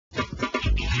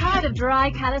Tired of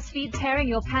dry, callous feet tearing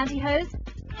your pantyhose?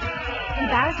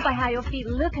 Embarrassed by how your feet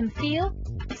look and feel?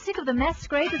 Sick of the mess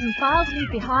scrapers and files leave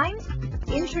behind?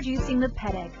 Introducing the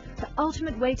PedEgg, the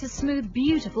ultimate way to smooth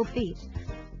beautiful feet.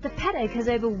 The PedEgg has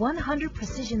over 100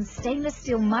 precision stainless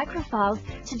steel microfiles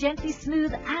to gently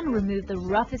smooth and remove the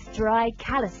roughest, dry,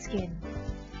 callous skin.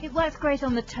 It works great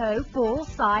on the toe, ball,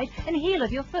 side, and heel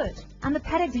of your foot. And the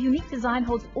PedEgg's unique design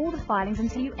holds all the filings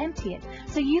until you empty it,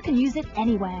 so you can use it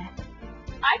anywhere.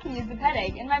 I can use the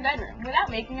PedEgg in my bedroom without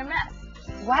making a mess.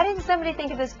 Why didn't somebody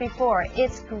think of this before?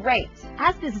 It's great.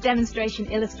 As this demonstration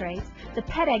illustrates, the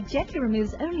PedEgg gently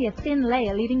removes only a thin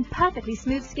layer, leaving perfectly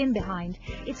smooth skin behind.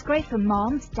 It's great for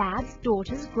moms, dads,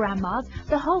 daughters, grandmas,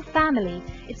 the whole family.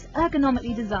 It's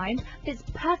ergonomically designed, fits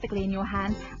perfectly in your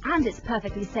hand, and it's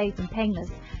perfectly safe and painless.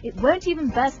 It won't even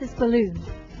burst this balloon.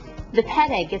 The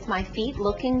PedEgg gets my feet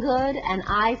looking good and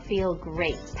I feel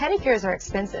great. Pedicures are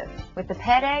expensive. With the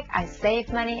PedEgg, I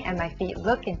save money and my feet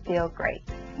look and feel great.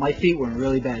 My feet were in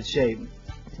really bad shape.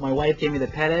 My wife gave me the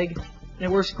PedEgg, and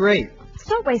it works great.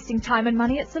 Stop wasting time and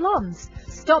money at salons.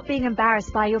 Stop being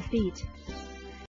embarrassed by your feet.